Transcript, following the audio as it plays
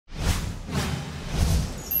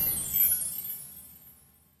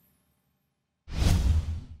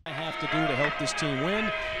to do to help this team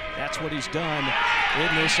win. That's what he's done in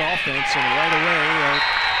this offense. And right away,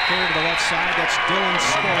 clear to the left side, that's Dylan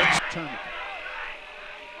Sparks.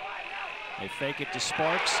 They fake it to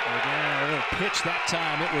Sparks. Again, a little pitch that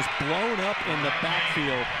time. It was blown up in the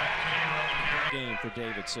backfield. Game for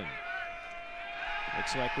Davidson.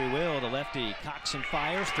 Looks like we will. The lefty cocks and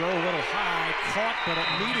fires. Throw a little high. Caught, but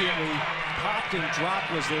immediately popped and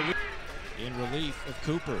dropped was their lead. In relief of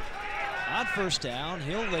Cooper. On first down,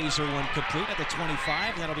 he'll laser one complete at the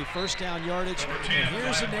 25. That'll be first down yardage. And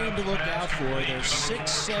here's a name to look out for. They're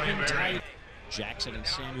 6-7 tight. Jackson and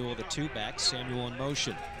Samuel, the two backs. Samuel in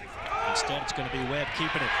motion. Instead, it's going to be Webb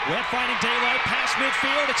keeping it. Webb finding daylight past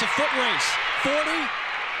midfield. It's a foot race. 40,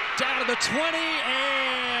 down to the 20,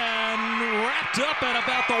 and wrapped up at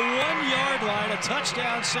about the 1-yard line. A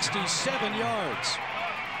touchdown, 67 yards.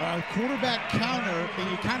 Quarterback counter, and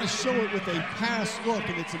you kind of show it with a pass look,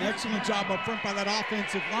 and it's an excellent job up front by that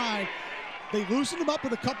offensive line. They loosened him up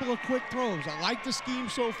with a couple of quick throws. I like the scheme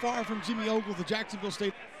so far from Jimmy Ogle, the Jacksonville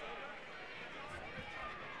State.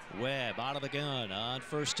 Webb out of the gun on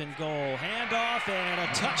first and goal. Handoff and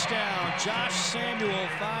a touchdown. Josh Samuel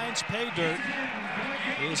finds pay dirt.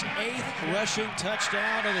 His 8th rushing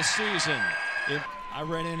touchdown of the season. I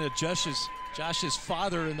ran into Josh's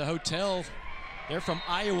father in the hotel. They're from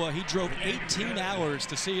Iowa. He drove 18 hours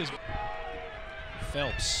to see his.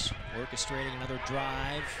 Phelps orchestrating another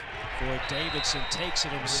drive for Davidson. Takes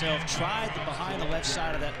it himself. Tried behind the left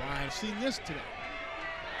side of that line. I've seen this today.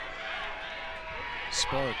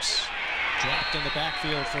 Sparks dropped in the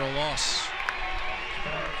backfield for a loss.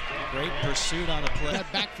 Great pursuit on the play.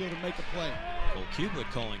 That backfield to make a play. Well, Kublik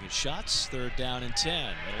calling his shots. 3rd down and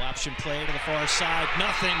 10. Little option play to the far side.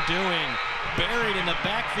 Nothing doing. Buried in the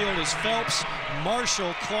backfield is Phelps,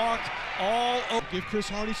 Marshall, Clark, all over. Give Chris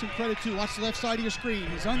Hardy some credit too. Watch the left side of your screen.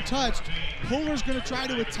 He's untouched. Puller's going to try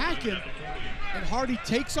to attack him. And Hardy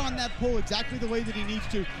takes on that pull exactly the way that he needs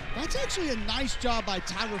to. That's actually a nice job by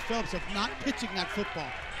Tyler Phelps of not pitching that football.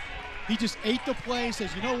 He just ate the play,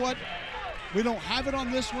 says, you know what? We don't have it on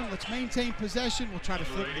this one. Let's maintain possession. We'll try to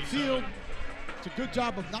flip the field. It's a good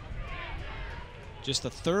job of not. Just the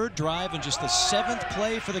 3rd drive and just the 7th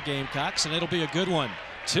play for the Gamecocks, and it'll be a good one.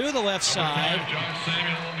 To the left side.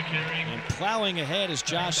 And plowing ahead is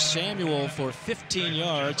Josh Samuel for 15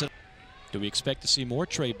 yards. Do we expect to see more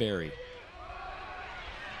Trey Berry?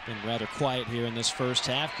 Been rather quiet here in this first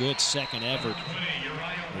half. Good second effort.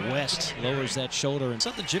 West lowers that shoulder. And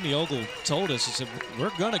something Jimmy Ogle told us is that we're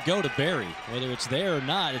going to go to Berry. Whether it's there or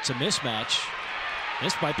not, it's a mismatch.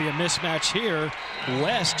 This might be a mismatch here.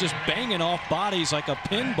 West just banging off bodies like a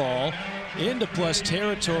pinball into plus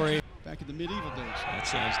territory. Back in the medieval days. That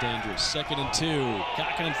sounds dangerous. 2nd and 2.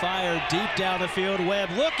 Cocking and fire deep down the field. Webb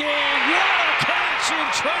looking. What a catch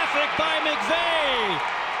in traffic by McVay.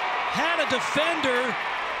 Had a defender.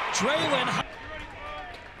 Draylon.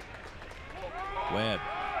 Webb.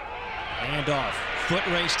 Handoff. Foot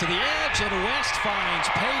race to the edge, and West finds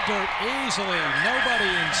pay dirt easily. Nobody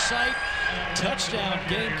in sight. Touchdown,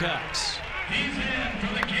 Gamecocks. He's in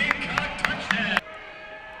for the Gamecock touchdown.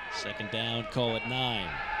 2nd down, call it 9.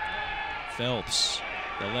 Phelps,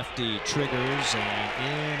 the lefty, triggers, and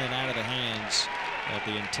in and out of the hands of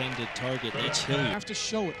the intended target. That's Hilliard. You have to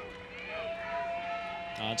show it.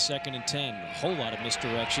 On 2nd and 10, a whole lot of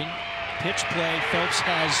misdirection. Pitch play, Phelps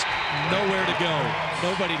has nowhere to go.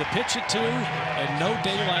 Nobody to pitch it to, and no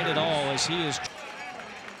daylight at all as he is.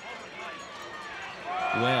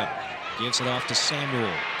 Webb gives it off to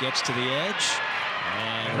Samuel, gets to the edge,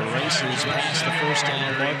 and races past the first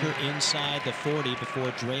down marker inside the 40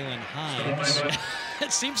 before Draylon Hines.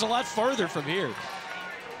 It seems a lot farther from here.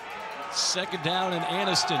 2nd down and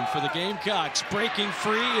Aniston for the Gamecocks. Breaking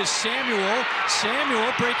free is Samuel.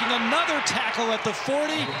 Samuel breaking another tackle at the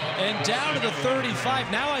 40 and down to the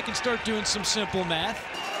 35. Now I can start doing some simple math.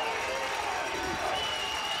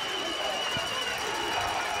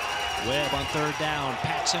 Webb on 3rd down.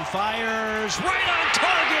 Pats and fires. Right on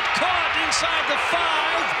target. Caught inside the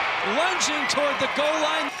 5. Lunging toward the goal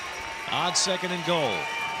line. On 2nd and goal.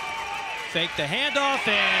 Fake the handoff,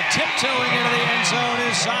 and tiptoeing into the end zone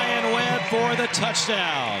is Zion Webb for the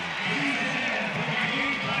touchdown.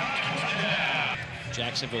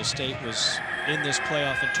 Jacksonville State was in this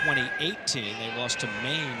playoff in 2018. They lost to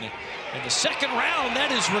Maine in the 2nd round.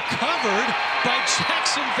 That is recovered by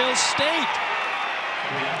Jacksonville State.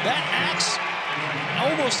 That acts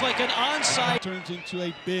almost like an onside. Turns into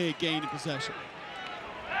a big gain in possession.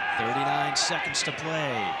 39 seconds to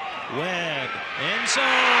play. Webb, end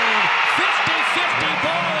zone, 50-50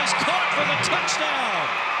 ball is caught for the touchdown.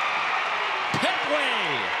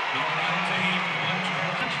 Petway.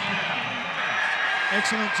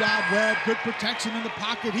 Excellent job, Webb. Good protection in the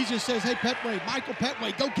pocket. He just says, hey, Petway, Michael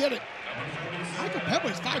Petway, go get it. Michael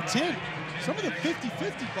Petway's 5'10". Some of the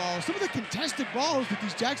 50-50 balls, some of the contested balls that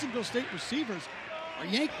these Jacksonville State receivers are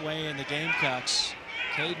yanked. Way in the Gamecocks.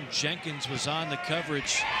 Caden Jenkins was on the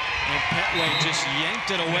coverage, and Petway just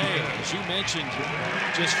yanked it away. As you mentioned,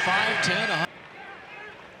 just 5'10".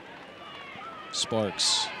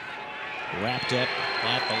 Sparks wrapped up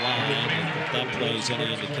at the line, and if that plays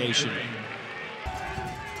any indication.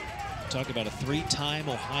 Talk about a three-time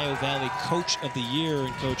Ohio Valley Coach of the Year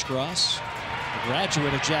in Coach Gross, a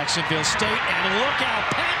graduate of Jacksonville State, and look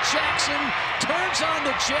out, Pat Jackson turns on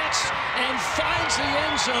the Jets and finds the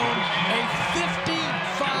end zone, a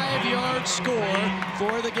 55-yard score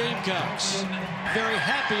for the Gamecocks. Very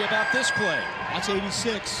happy about this play. Watch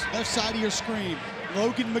 86, left side of your screen.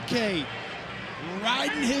 Logan McKay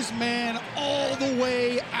riding his man all the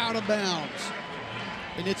way out of bounds.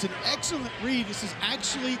 And it's an excellent read. This is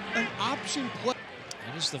actually an option play.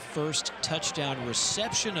 That is the first touchdown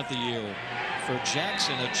reception of the year for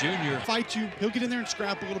Jackson, a junior. Fight you, he'll get in there and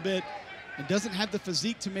scrap a little bit, and doesn't have the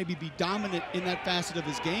physique to maybe be dominant in that facet of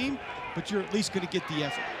his game, but you're at least going to get the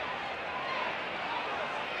effort.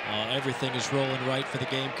 Everything is rolling right for the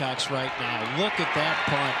Gamecocks right now. Look at that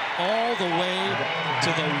punt all the way to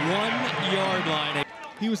the 1-yard line.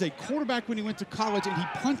 He was a quarterback when he went to college, and he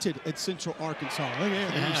punted at Central Arkansas. Look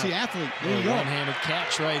there, yeah. You see athlete. There you go. One-handed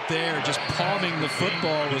catch right there, just palming the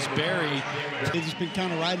football was Barry. They've just been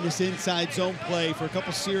kind of riding this inside zone play for a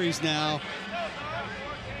couple series now.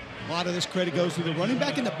 A lot of this credit goes to the running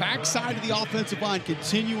back in the backside of the offensive line,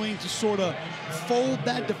 continuing to sort of fold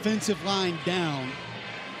that defensive line down.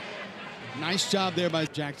 Nice job there by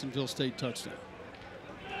Jacksonville State touchdown.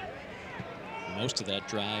 Most of that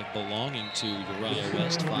drive belonging to Uriah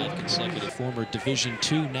West, 5 consecutive former Division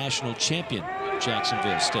II national champion,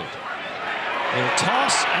 Jacksonville State. Little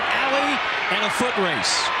toss, an alley, and a foot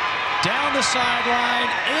race. Down the sideline,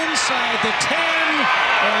 inside the 10,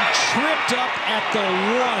 and tripped up at the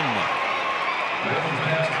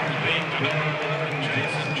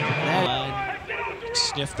 1.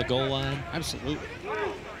 Sniff the goal line. Absolutely.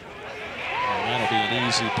 That'll be an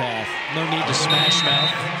easy path. No need to smash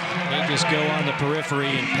mouth. They just go on the periphery,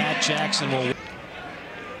 and Pat Jackson will.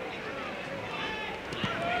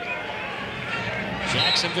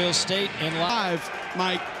 Jacksonville State in live.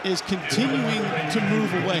 Mike is continuing to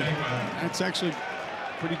move away. That's actually a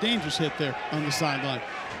pretty dangerous hit there on the sideline.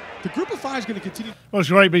 The group of 5 is going to continue. Well, it's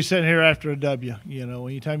great to be sitting here after a W. You know,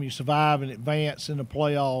 anytime you survive and advance in the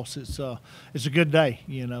playoffs, it's a good day.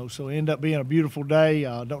 You know, so it ended up being a beautiful day.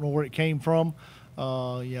 Don't know where it came from.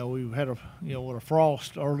 You know, we had a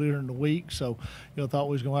frost earlier in the week, so thought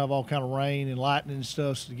we was going to have all kind of rain and lightning and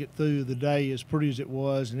stuff to get through the day as pretty as it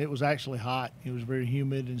was, and it was actually hot. It was very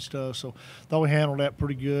humid and stuff, so thought we handled that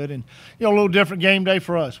pretty good. And a little different game day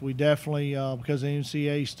for us. We definitely because of the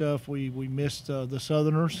NCAA stuff, we missed the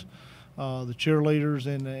Southerners, the cheerleaders,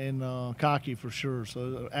 and cocky for sure.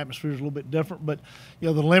 So the atmosphere is a little bit different, but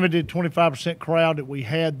the limited 25% crowd that we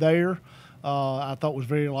had there, I thought was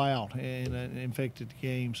very loud and infected the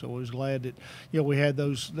game. So I was glad that we had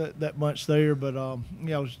that much there. But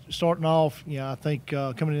starting off, I think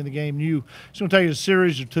coming into the game, it's going to take a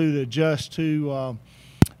series or two to adjust to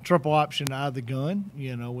triple option out of the gun. We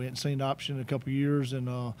hadn't seen the option in a couple of years,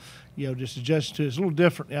 and just adjust to it. It's a little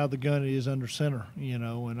different out of the gun it is under center.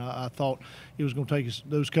 And I thought it was going to take us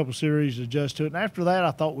those couple series to adjust to it. And after that, I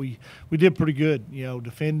thought we did pretty good.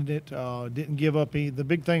 Defending it, didn't give up any. The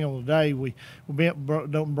big thing on the day, we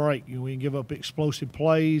don't break. We didn't give up explosive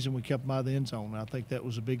plays, and we kept them out of the end zone. And I think that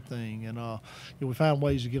was a big thing. And we found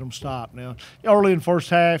ways to get them stopped. Now, early in the first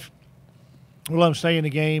half, we let them stay in the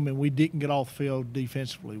game, and we didn't get off the field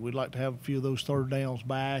defensively. We'd like to have a few of those third downs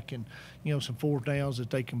back, and some fourth downs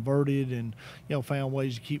that they converted, and found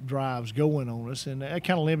ways to keep drives going on us. And that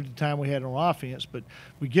kind of limited the time we had on offense. But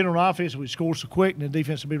we get on offense, we score so quick, and the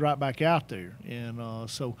defense would be right back out there. And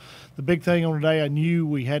so the big thing on the day, I knew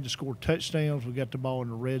we had to score touchdowns. We got the ball in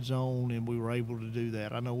the red zone, and we were able to do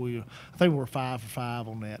that. I think we were 5 for 5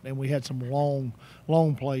 on that, and we had some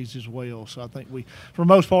long plays as well. So I think we, for the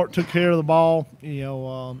most part, took care of the ball.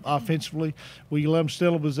 Offensively, we let them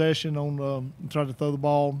steal a possession on trying to throw the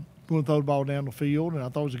ball. Going to throw the ball down the field, and I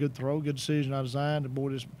thought it was a good throw, good decision I designed. The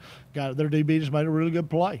boy just got their DB just made a really good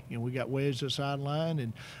play. We got wedged to the sideline,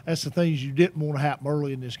 and that's the things you didn't want to happen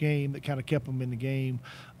early in this game that kind of kept them in the game.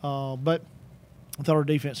 But I thought our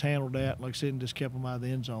defense handled that, like I said, and just kept them out of the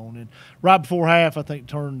end zone. And right before half, I think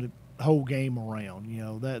turned the whole game around.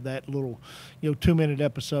 That little 2-minute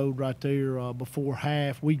episode right there before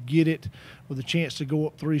half, we get it with a chance to go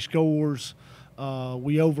up 3 scores.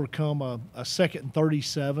 We overcome a 2nd and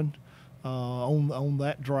 37 on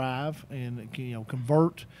that drive, and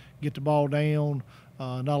convert, get the ball down.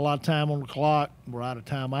 Not a lot of time on the clock. We're out of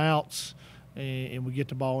timeouts, and we get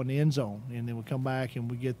the ball in the end zone, and then we come back and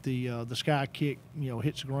we get the sky kick.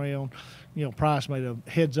 Hits the ground. Price made a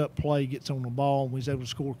heads-up play, gets on the ball, and we was able to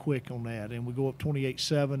score quick on that, and we go up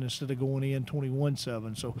 28-7 instead of going in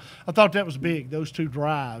 21-7. So I thought that was big, those two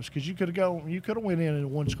drives, because you could have went in a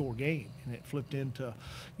one-score game, and it flipped into a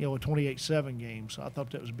 28-7 game. So I thought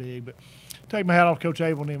that was big. But take my hat off Coach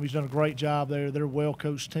Abel and him. He's done a great job there. They're a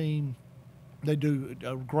well-coached team. They do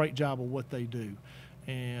a great job of what they do.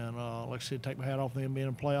 And like I said, take my hat off them being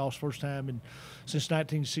in playoffs first time since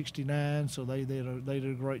 1969. So they did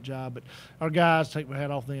a great job. But our guys, take my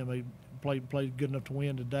hat off them. They played good enough to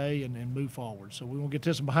win today and move forward. So we want to get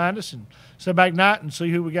this one behind us and sit back tonight and see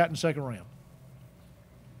who we got in the second round.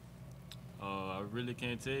 I really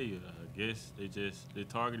can't tell you. I guess they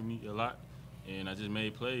targeted me a lot, and I just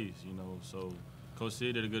made plays. So Coach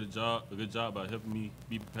Sid did a good job by helping me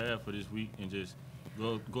be prepared for this week and just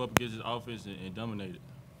go up against his offense and dominate it.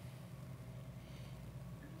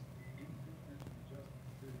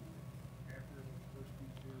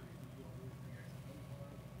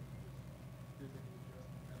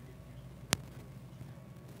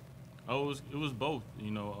 Oh, it was both.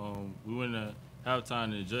 We went at halftime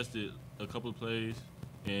and adjusted a couple of plays,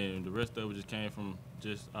 and the rest of it just came from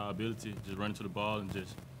just our ability, just running to the ball and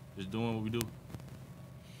just doing what we do.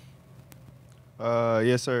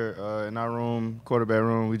 Yes, sir. In our room, quarterback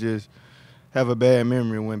room, we just have a bad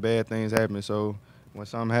memory when bad things happen. So when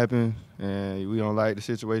something happens and we don't like the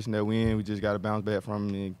situation that we're in, we just got to bounce back from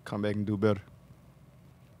it and come back and do better.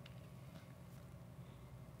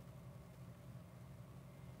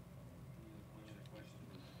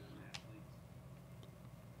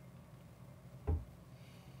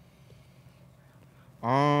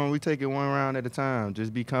 We take it one round at a time.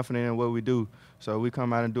 Just be confident in what we do. So we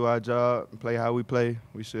come out and do our job, play how we play.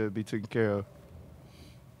 We should be taken care of.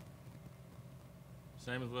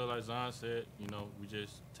 Same as well, like Zahn said. We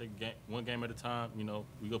just take one game at a time.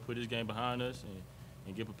 We go put this game behind us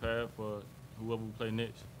and get prepared for whoever we play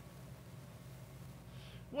next.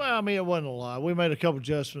 Well, it wasn't a lot. We made a couple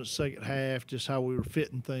adjustments second half, just how we were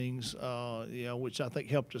fitting things, which I think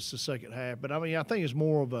helped us the second half. But, I think it's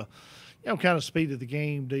more of a, kind of speed of the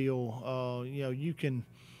game deal. You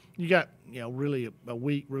got, really a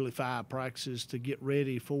week, really 5 practices to get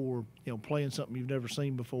ready for, playing something you've never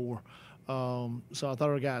seen before. So I thought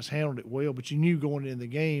our guys handled it well, but you knew going into the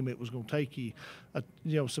game it was going to take you,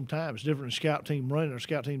 some time. It's different than scout team running. Our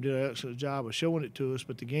scout team did an excellent job of showing it to us,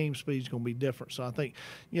 but the game speed is going to be different. So I think,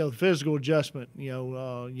 the physical adjustment,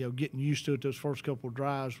 getting used to it, those first couple of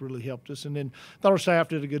drives really helped us. And then I thought our staff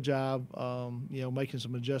did a good job, making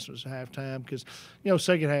some adjustments at halftime because,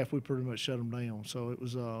 second half we pretty much shut them down. So it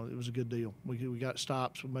was a good deal. We got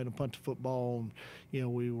stops. We made them punt the football,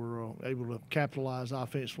 and, we were able to capitalize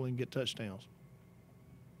offensively and get touchdowns.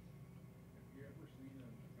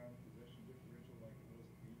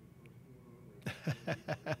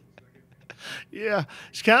 Yeah,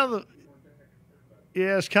 it's kind of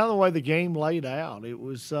the way the game laid out. It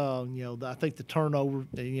was, I think the turnover,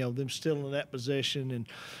 them still in that possession and,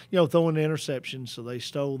 throwing the interceptions. So they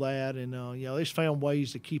stole that, and they just found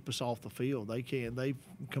ways to keep us off the field. They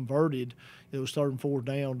converted those 3rd and 4th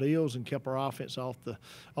down deals and kept our offense off the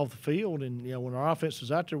field. And when our offense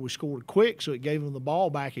was out there, we scored quick, so it gave them the ball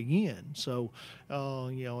back again. So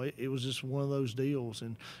it was just one of those deals.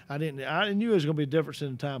 And I knew it was going to be a difference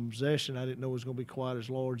in the time of possession. I didn't know it was going to be quite as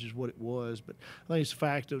large as what it was. But I think it's the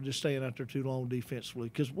fact of just staying out there too long defensively,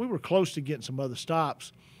 because we were close to getting some other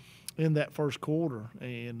stops in that first quarter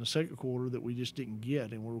and the second quarter that we just didn't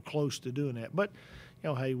get, and we were close to doing that. But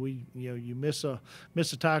hey, you miss a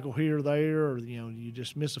tackle here or there, or you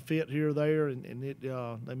just miss a fit here or there, and it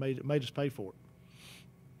they made us pay for it.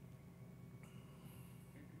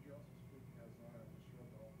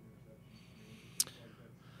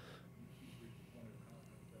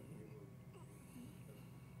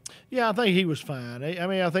 Yeah, I think he was fine.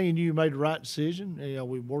 I think he knew he made the right decision.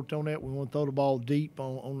 We worked on that. We want to throw the ball deep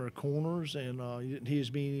on their corners, and he didn't hit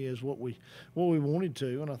as many as what we wanted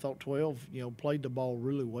to. And I thought 12, played the ball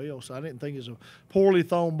really well. So I didn't think it was a poorly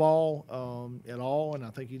thrown ball at all. And I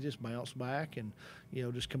think he just bounced back and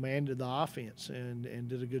just commanded the offense and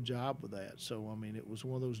did a good job with that. So it was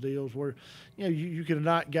one of those deals where you could have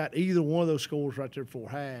not got either one of those scores right there before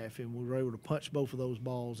half, and we were able to punch both of those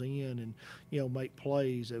balls in and make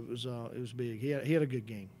plays. It was big. He had a good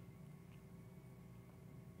game.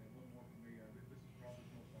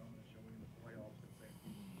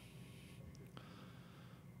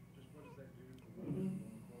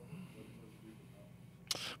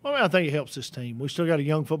 Well, I mean, I think it helps this team. We still got a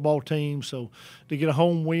young football team, so to get a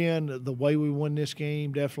home win the way we won this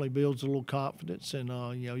game definitely builds a little confidence. And,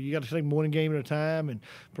 you got to take one game at a time and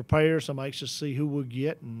prepare. So I'm anxious to see who we'll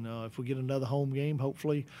get. And if we get another home game,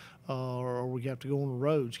 hopefully, or we have to go on the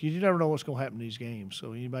roads. Because you never know what's going to happen in these games.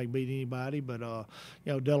 So anybody can beat anybody. But,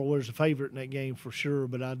 Delaware's a favorite in that game for sure.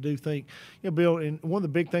 But I do think, Bill, and one of the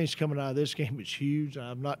big things coming out of this game is huge.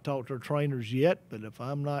 I've not talked to our trainers yet, but if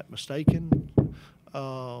I'm not mistaken,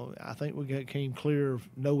 I think we came clear of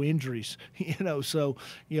no injuries, So,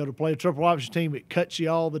 to play a triple option team that cuts you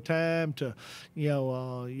all the time to,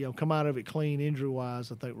 come out of it clean injury-wise,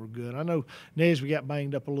 I think we're good. I know Nesby got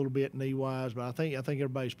banged up a little bit knee-wise, but I think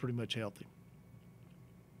everybody's pretty much healthy.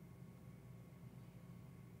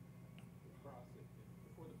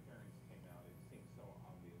 Before the pairings came out, it seemed so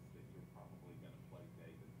obvious that you're probably going to play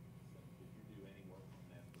Davidson. Did you do any work on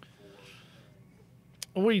that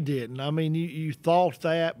before? We didn't. I mean, you thought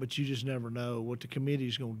that, but you just never know what the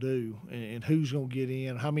committee's going to do and who's going to get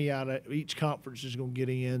in, how many out of each conference is going to get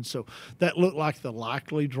in. So that looked like the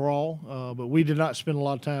likely draw, but we did not spend a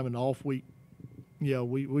lot of time in the off week.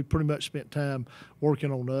 We pretty much spent time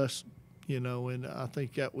working on us, and I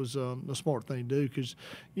think that was a smart thing to do because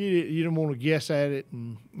you don't want to guess at it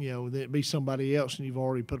and, that be somebody else, and you've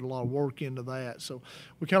already put a lot of work into that. So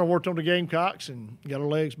we kind of worked on the Gamecocks and got our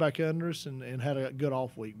legs back under us and had a good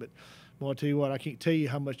off week. But I'll tell you what, I can't tell you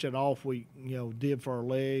how much that off week, did for our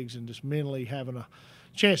legs and just mentally having a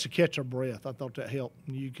chance to catch our breath. I thought that helped.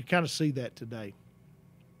 And you could kind of see that today.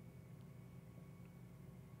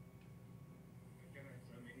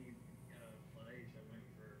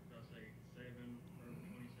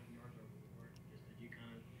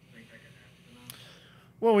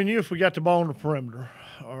 Well, we knew if we got the ball on the perimeter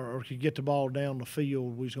or could get the ball down the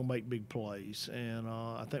field, we was going to make big plays. And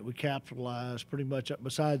I think we capitalized pretty much,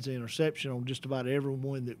 besides the interception, on just about every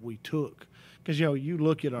one that we took. Because, you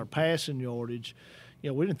look at our passing yardage,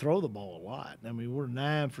 we didn't throw the ball a lot. I mean, we're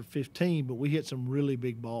 9 for 15, but we hit some really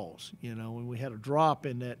big balls, and we had a drop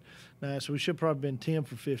in that. So we should probably been 10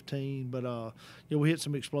 for 15, but, we hit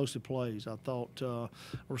some explosive plays. I thought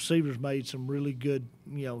receivers made some really good,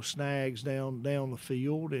 snags down the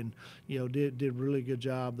field and, did a really good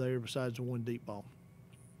job there besides the one deep ball.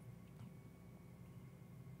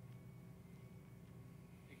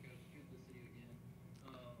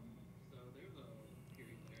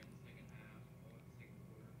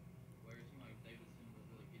 Davidson was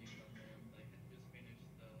really getting on them. They had just finished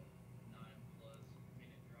the 9+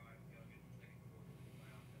 minute drive going into the second quarter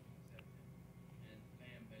without that interception. And the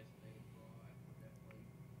fan base of David were definitely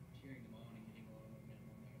cheering them on and getting a lot of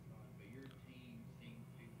momentum on their side. But your team seemed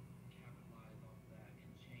to capitalize off that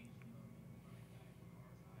and change the momentum right back on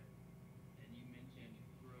our side. And you mentioned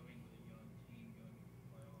growing with a young team going into the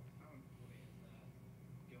playoffs. How important is that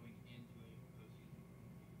going into a postseason run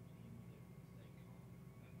where your team was able to stay calm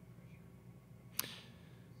under pressure?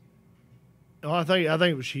 Oh, I think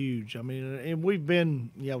it was huge. I mean, and we've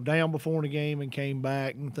been down before in the game and came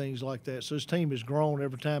back and things like that. So this team has grown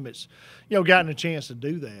every time it's gotten a chance to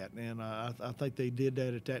do that, and I think they did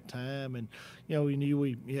that at that time. And we knew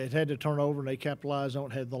we had to turn over and they capitalized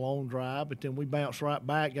on it, had the long drive, but then we bounced right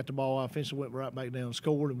back, got the ball offensively, went right back down,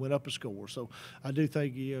 scored, and went up a score. So I do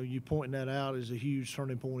think you pointing that out is a huge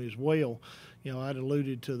turning point as well. I'd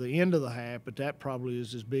alluded to the end of the half, but that probably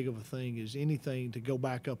is as big of a thing as anything to go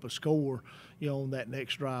back up a score, on that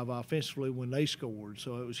next drive offensively when they scored.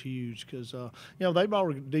 So it was huge because, they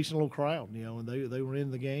brought a decent little crowd, and they were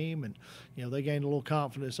in the game and, they gained a little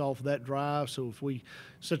confidence off of that drive. So if we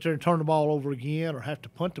sit there and turn the ball over again or have to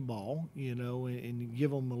punt the ball, and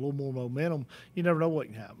give them a little more momentum, you never know what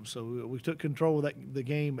can happen. So we took control of the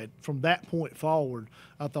game. From that point forward,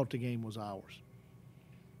 I thought the game was ours.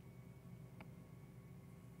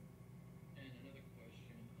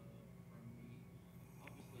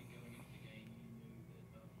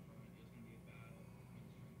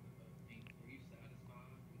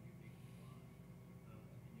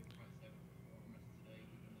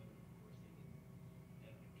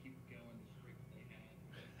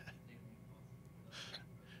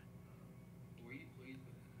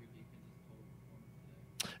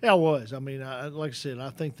 Yeah, I was. I mean, like I said, I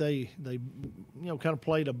think they kind of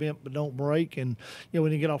played a bent but don't break, and we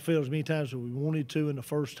didn't get off field as many times as we wanted to in the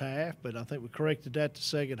first half, but I think we corrected that the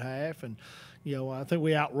second half, and I think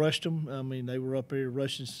we outrushed them. I mean, they were up here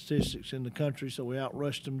rushing statistics in the country, so we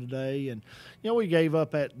outrushed them today, and we gave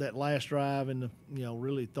up at that last drive in the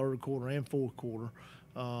really third quarter and fourth quarter.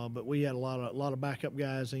 But we had a lot of backup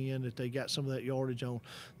guys in that they got some of that yardage on.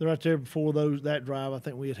 They're right there before that drive. I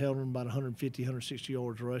think we had held them about 150, 160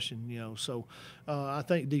 yards rushing. So I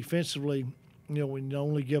think defensively, when you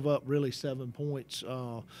only give up really 7 points,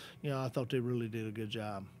 I thought they really did a good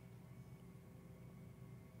job.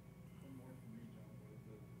 One more from me, John, was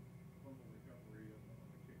the fumble recovery on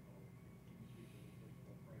the kickoff. Can you speak to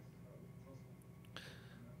the Price's hustle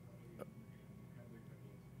and how big that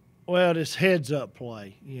was? Well, it's heads-up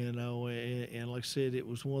play, and like I said, it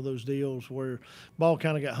was one of those deals where ball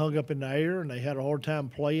kind of got hung up in the air, and they had a hard time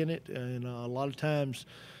playing it. And a lot of times,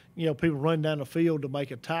 people run down the field to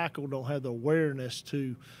make a tackle, don't have the awareness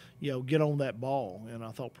to, get on that ball. And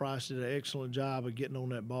I thought Price did an excellent job of getting on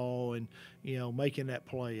that ball and, making that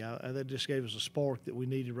play. That just gave us a spark that we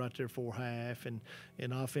needed right there for half, and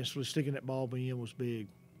offensively sticking that ball in was big.